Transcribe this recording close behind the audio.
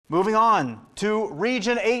Moving on to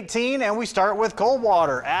Region 18, and we start with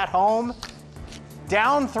Coldwater at home,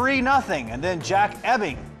 down 3-0, and then Jack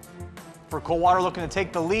Ebbing for Coldwater looking to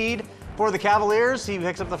take the lead for the Cavaliers. He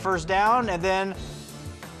picks up the first down, and then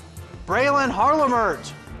Braylon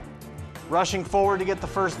Harlemert rushing forward to get the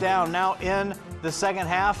first down. Now in the second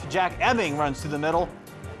half, Jack Ebbing runs through the middle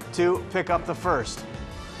to pick up the first.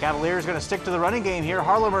 Cavaliers going to stick to the running game here.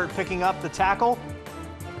 Harlemert picking up the tackle.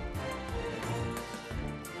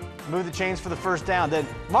 Move the chains for the first down. Then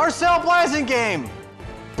Marcel Blasingame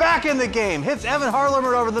back in the game. Hits Evan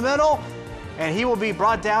Harlemert over the middle, and he will be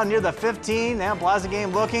brought down near the 15. Now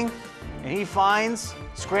Blasingame looking, and he finds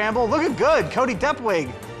scramble. Looking good. Cody Depwig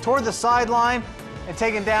toward the sideline and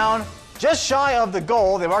taken down just shy of the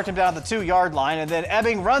goal. They marked him down at the 2-yard line, and then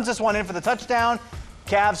Ebbing runs this one in for the touchdown.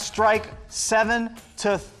 Cavs strike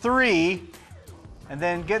 7-3. And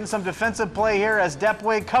then getting some defensive play here as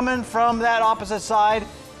Depwig coming from that opposite side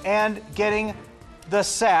and getting the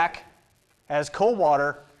sack as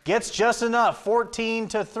Coldwater gets just enough,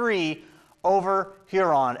 14-3 over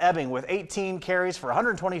Huron. Ebbing with 18 carries for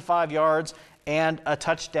 125 yards and a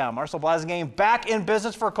touchdown. Marcel Blasingame back in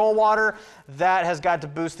business for Coldwater. That has got to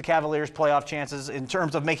boost the Cavaliers' playoff chances in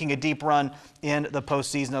terms of making a deep run in the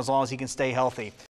postseason as long as he can stay healthy.